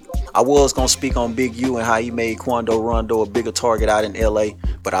game. I was going to speak on Big U and how he made Quando Rondo a bigger target out in LA,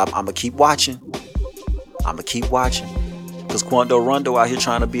 but I'm going to keep watching. Because Quando Rondo out here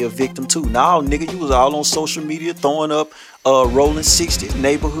trying to be a victim too. Now, nigga, you was all on social media throwing up rolling 60s,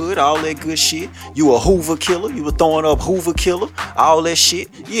 neighborhood, all that good shit. You a Hoover killer. You were throwing up Hoover killer, all that shit.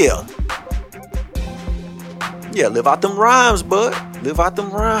 Yeah, live out them rhymes, bud. Live out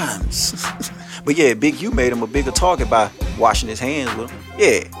them rhymes. But yeah, Big U made him a bigger target by washing his hands with him.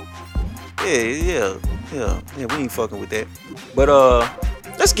 Yeah. Yeah, we ain't fucking with that. But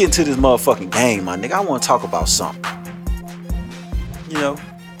let's get into this motherfucking game, my nigga. I want to talk about something. You know,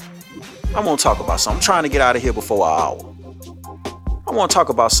 I want to talk about something. I'm trying to get out of here before an hour. I want to talk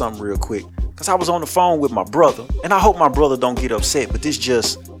about something real quick because I was on the phone with my brother, and I hope my brother don't get upset. But this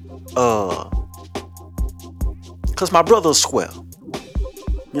just because my brother's square.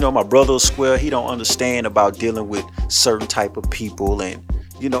 You know, my brother's square. He don't understand about dealing with certain type of people. And,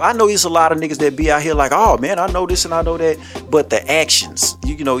 you know, I know there's a lot of niggas that be out here like, oh, man, I know this and I know that. But the actions,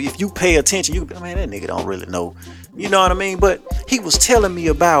 you know, if you pay attention, you can be, man, that nigga don't really know. You know what I mean? But he was telling me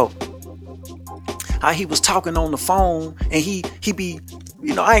about how he was talking on the phone. And he be,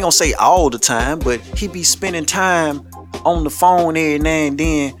 you know, I ain't gonna say all the time, but he be spending time on the phone every now and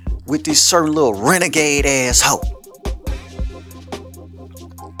then with this certain little renegade ass hoe.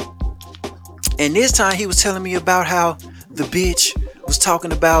 And this time he was telling me about how the bitch was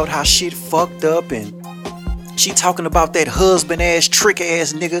talking about how shit fucked up, and she talking about that husband ass trick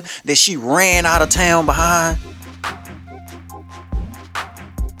ass nigga that she ran out of town behind.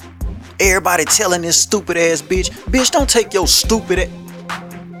 Everybody telling this stupid ass bitch, don't take your stupid ass.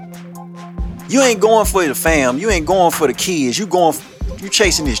 You ain't going for the fam, you ain't going for the kids, you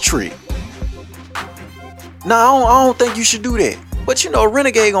chasing this trick. Nah, I don't think you should do that. But you know, a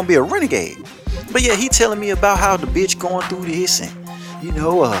renegade gonna be a renegade. But yeah, he telling me about how the bitch going through this, and you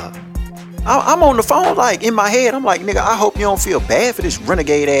know, I'm on the phone like in my head, I'm like, nigga, I hope you don't feel bad for this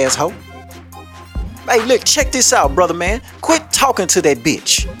renegade asshole. Hey, look, check this out, brother, man. Quit talking to that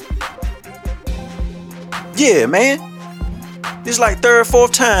bitch. Yeah, man. This like third,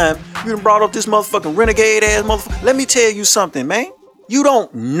 fourth time you done brought up this motherfucking renegade ass motherfucker. Let me tell you something, man. You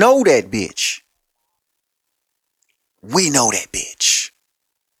don't know that bitch. We know that bitch.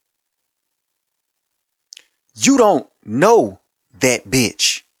 You don't know that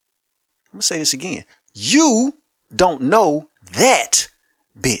bitch. I'm gonna say this again. You don't know that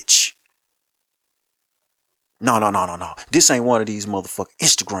bitch. No. This ain't one of these motherfucking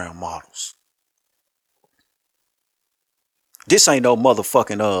Instagram models. This ain't no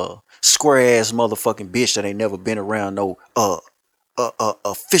motherfucking square ass motherfucking bitch that ain't never been around no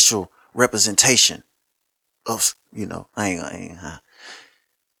official representation of, you know,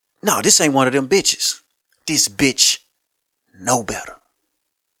 No, this ain't one of them bitches. This bitch know better.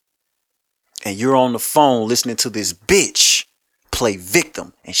 And you're on the phone listening to this bitch play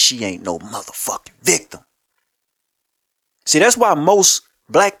victim, and she ain't no motherfucking victim. See, that's why most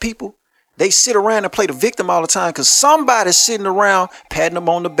black people, they sit around and play the victim all the time, because somebody's sitting around patting them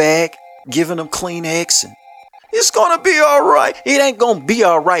on the back, giving them Kleenex, and it's gonna be all right. It ain't gonna be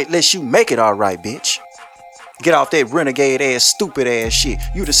all right unless you make it all right, bitch. Get off that renegade ass, stupid ass shit.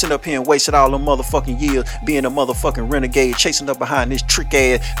 You just sit up here and wasted all them motherfucking years being a motherfucking renegade, chasing up behind this trick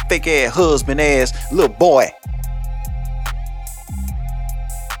ass, fake ass, husband ass little boy.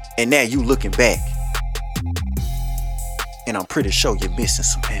 And now you looking back, and I'm pretty sure you're missing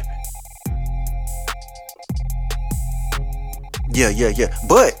some pimping. Yeah.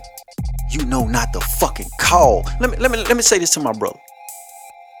 But you know not to fucking call. Let me say this to my brother.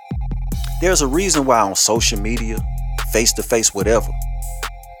 There's a reason why on social media, face to face, whatever,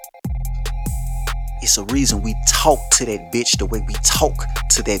 it's a reason we talk to that bitch the way we talk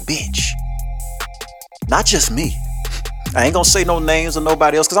to that bitch. Not just me. I ain't gonna say no names or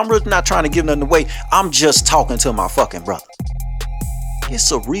nobody else, because I'm really not trying to give nothing away. I'm just talking to my fucking brother.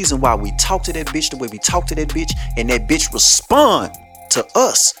 It's a reason why we talk to that bitch the way we talk to that bitch, and that bitch respond to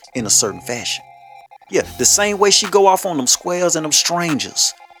us in a certain fashion. Yeah, the same way she go off on them squares and them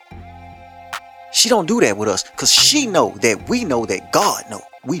strangers. She don't do that with us, because she know that we know that God know.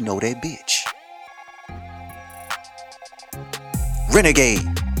 We know that bitch. Renegade.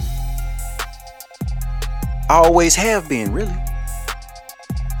 Always have been, really.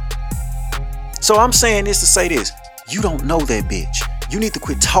 So I'm saying this to say this. You don't know that bitch. You need to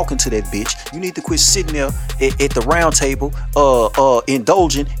quit talking to that bitch. You need to quit sitting there at the round table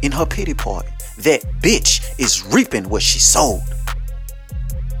indulging in her pity party. That bitch is reaping what she sowed.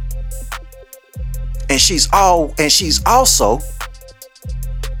 And she's also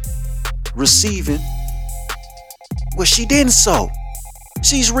receiving what she didn't sow.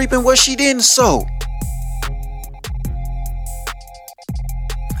 She's reaping what she didn't sow.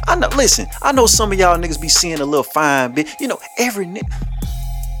 I know some of y'all niggas be seeing a little fine bit. You know, every nigga.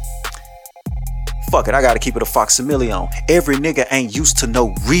 Fuck it, I gotta keep it a facsimile on. Every nigga ain't used to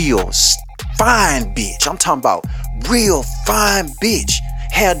no real fine bitch. I'm talking about real fine bitch.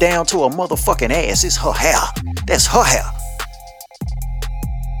 Hair down to a motherfucking ass. It's her hair. That's her hair.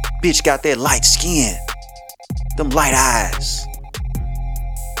 Bitch got that light skin. Them light eyes.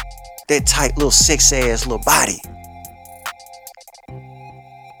 that tight little sex ass little body.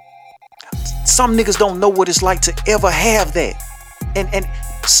 Some niggas don't know what it's like to ever have that. And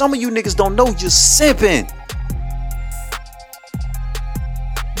some of you niggas don't know you're simping.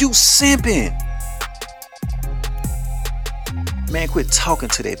 You simping. Man, quit talking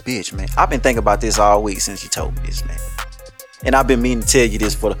to that bitch, man. I've been thinking about this all week since you told me this, man. And I've been meaning to tell you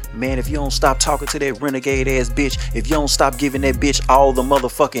this for the man. If you don't stop talking to that renegade ass bitch, if you don't stop giving that bitch all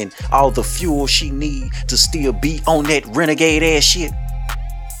the fuel she need to still be on that renegade ass shit.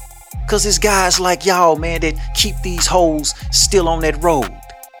 Cause it's guys like y'all, man, that keep these hoes still on that road.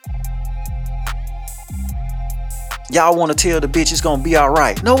 Y'all want to tell the bitch it's gonna be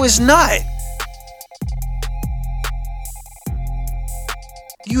alright. No, it's not.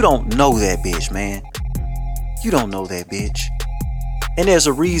 You don't know that bitch, man. You don't know that bitch. And there's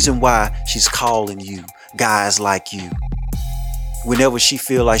a reason why she's calling you, guys like you. Whenever she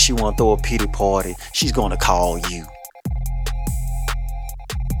feel like she want to throw a pity party, she's gonna call you.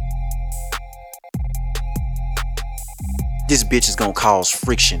 This bitch is gonna cause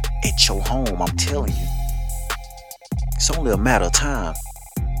friction at your home, I'm telling you. It's only a matter of time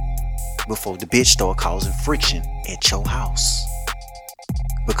before the bitch start causing friction at your house.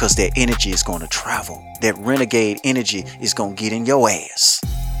 Because that energy is going to travel. That renegade energy is going to get in your ass.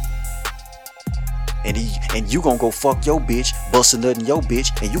 And you going to go fuck your bitch, bust a nut in your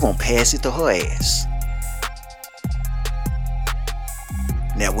bitch, and you going to pass it to her ass.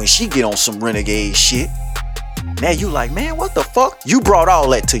 Now when she get on some renegade shit, now you like, man, what the fuck? You brought all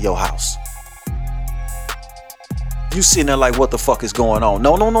that to your house. You sitting there like, what the fuck is going on?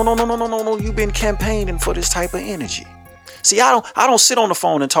 No. You've been campaigning for this type of energy. See, I don't sit on the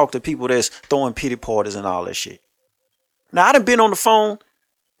phone and talk to people that's throwing pity parties and all that shit. Now, I done been on the phone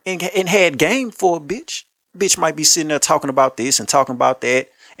and had game for a bitch. Bitch might be sitting there talking about this and talking about that.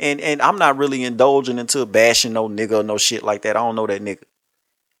 And I'm not really indulging into bashing no nigga or no shit like that. I don't know that nigga.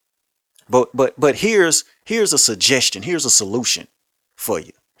 But here's a suggestion. Here's a solution for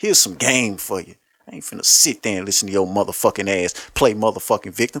you. Here's some game for you. I ain't finna sit there and listen to your motherfucking ass play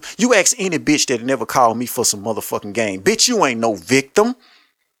motherfucking victim. You ask any bitch that never called me for some motherfucking game. Bitch, you ain't no victim.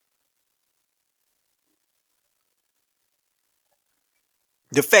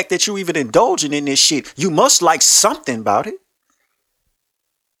 The fact that you even indulging in this shit, you must like something about it.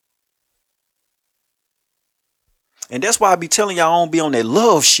 And that's why I be telling y'all I don't be on that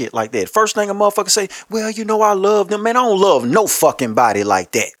love shit like that. First thing a motherfucker say, well, you know I love them. Man, I don't love no fucking body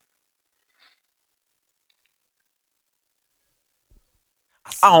like that.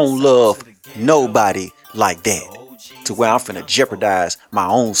 I don't love nobody like that to where I'm finna jeopardize my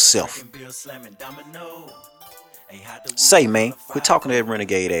own self. Say, man, quit talking to that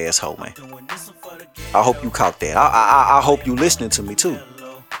renegade asshole, man. I hope you caught that. I hope you listening to me too.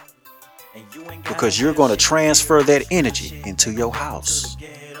 Because you're going to transfer that energy into your house.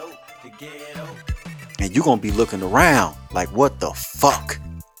 And you're going to be looking around like, what the fuck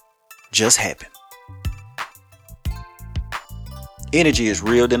just happened? Energy is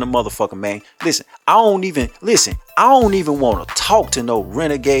real than a motherfucker, man. Listen, I don't even want to talk to no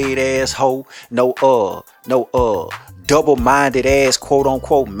renegade asshole, no double-minded ass quote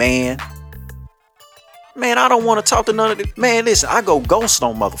unquote man. Man, I don't want to talk to none of it. Man, listen, I go ghost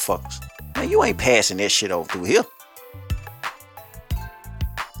on motherfuckers. Man, you ain't passing that shit over through here.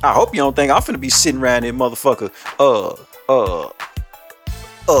 I hope you don't think I'm finna be sitting around there, motherfucker,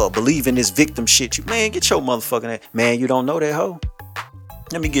 believing this victim shit. You, man, get your motherfucking ass. Man, you don't know that hoe.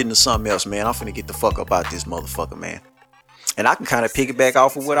 Let me get into something else, man. I'm finna get the fuck up out this motherfucker, man. And I can kind of piggyback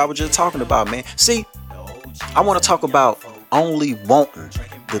off of what I was just talking about, man. See, I want to talk about only wanting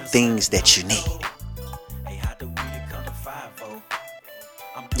the things that you need.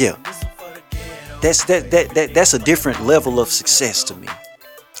 Yeah. That's a different level of success to me.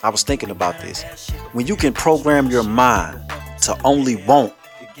 I was thinking about this. When you can program your mind to only want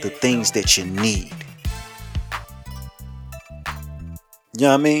the things that you need. You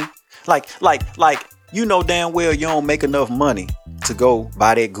know what I mean? Like, you know damn well you don't make enough money to go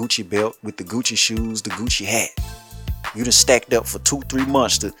buy that Gucci belt with the Gucci shoes, the Gucci hat. You done stacked up for 2-3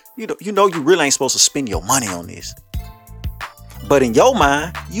 months to, you know you really ain't supposed to spend your money on this. But in your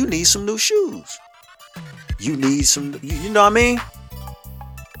mind, you need some new shoes. You need some, you know what I mean?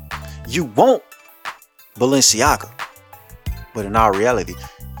 You want Balenciaga. But in our reality,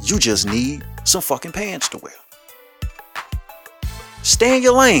 you just need some fucking pants to wear. Stay in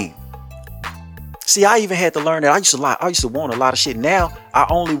your lane. See, I even had to learn that. I used to want a lot of shit. Now, I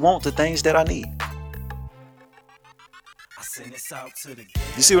only want the things that I need.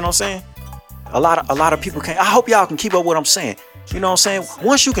 You see what I'm saying? A lot of people can't. I hope y'all can keep up what I'm saying. You know what I'm saying?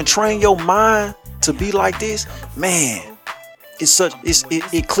 Once you can train your mind to be like this, man,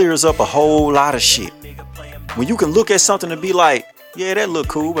 it clears up a whole lot of shit. When you can look at something and be like, yeah, that look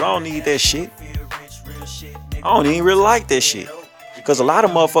cool, but I don't need that shit. I don't even really like that shit. Because a lot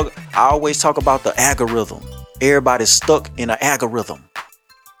of motherfuckers, I always talk about the algorithm. Everybody's stuck in an algorithm.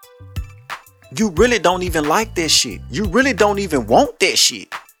 You really don't even like that shit. You really don't even want that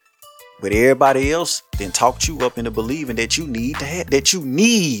shit. But everybody else then talked you up into believing that you need to have, that you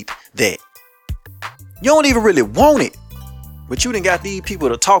need that. You don't even really want it. But you done got these people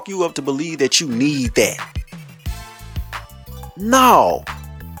to talk you up to believe that you need that. No.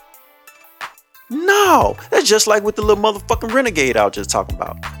 That's just like with the little motherfucking renegade I was just talking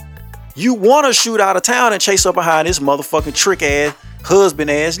about. You want to shoot out of town and chase up behind this motherfucking trick ass, husband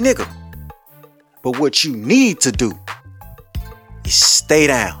ass nigga. But what you need to do is stay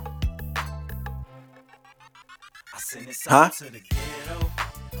down. Huh?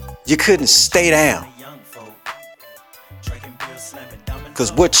 You couldn't stay down.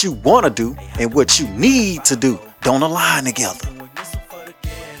 Because what you want to do and what you need to do don't align together.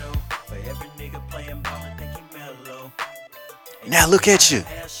 Now look at you.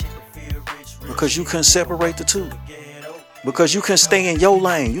 Because you couldn't separate the two. Because you couldn't stay in your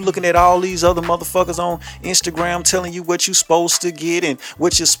lane. You looking at all these other motherfuckers on Instagram telling you what you supposed to get and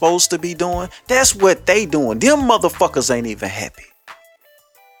what you're supposed to be doing. That's what they doing. Them motherfuckers ain't even happy.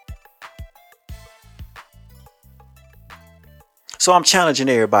 So I'm challenging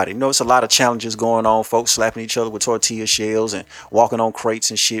everybody. You know, it's a lot of challenges going on. Folks slapping each other with tortilla shells and walking on crates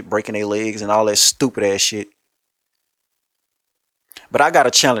and shit, breaking their legs and all that stupid ass shit. But I got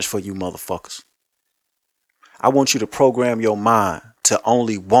a challenge for you motherfuckers. I want you to program your mind to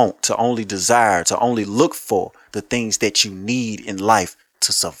only want, to only desire, to only look for the things that you need in life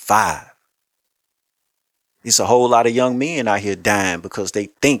to survive. It's a whole lot of young men out here dying because they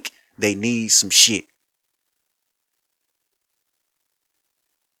think they need some shit.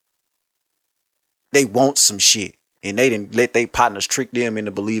 They want some shit and they didn't let their partners trick them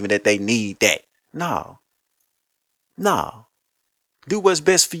into believing that they need that. No. Do what's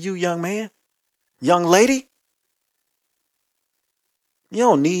best for you, young man. Young lady. You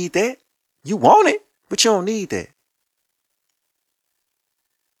don't need that. You want it, but you don't need that.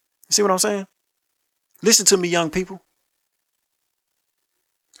 You see what I'm saying? Listen to me, young people.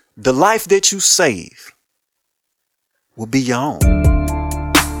 The life that you save will be your own.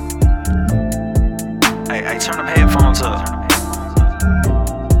 Hey, turn them headphones up.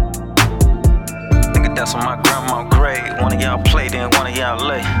 Nigga, that's on my grandma grave. One of y'all play, then one of y'all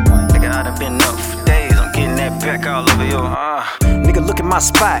lay. Nigga, I done been up for days. I'm getting that back all over your Nigga, look at my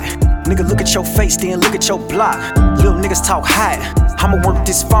spot. Nigga, look at your face, then look at your block. Little niggas talk hot. I'ma work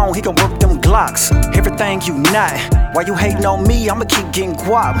this phone, he gon' work them Glocks. Everything you not. Why you hating on me? I'ma keep getting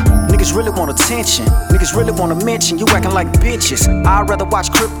guap. Niggas really want attention. Niggas really wanna mention you acting like bitches. I'd rather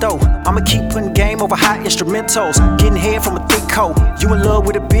watch crypto. I'ma keep putting game over hot instrumentals. Getting head from a thick coat. You in love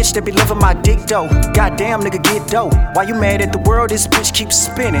with a bitch that be loving my dick though. Goddamn, nigga, get dough. Why you mad at the world? This bitch keeps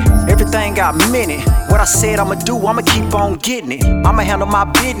spinning. Everything got minute. What I said I'ma do, I'ma keep on getting it. I'ma handle my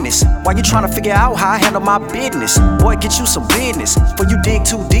business. Why you tryna figure out how I handle my business? Boy, get you some business. Before you dig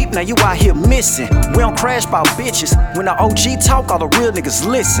too deep, now you out here missing. We don't crash about bitches. When the OG talk, all the real niggas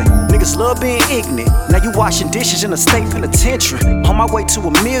listen. Niggas love being ignorant. Now you washing dishes in a state penitentiary. On my way to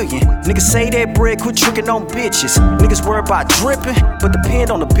 $1 million. Niggas say that bread, quit tricking on bitches. Niggas worry about dripping, but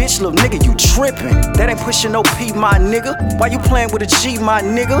depend on the bitch, little nigga, you tripping. That ain't pushing no P, my nigga. Why you playing with a G, my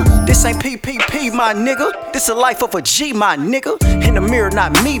nigga? This ain't PPP, my nigga. This a life of a G, my nigga. In the mirror,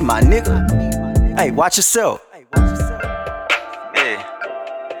 not me, my nigga. Hey, watch yourself. Yeah.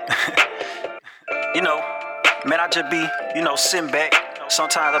 You know, man, I just be, sitting back.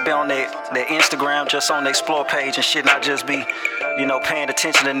 Sometimes I be on their Instagram, just on the explore page and shit, and I just be, paying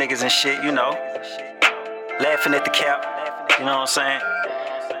attention to niggas and shit, laughing at the cap, you know what I'm saying?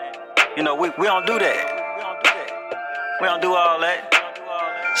 We don't do that. We don't do all that.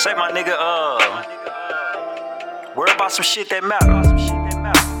 Say my nigga, worry about some shit that matter.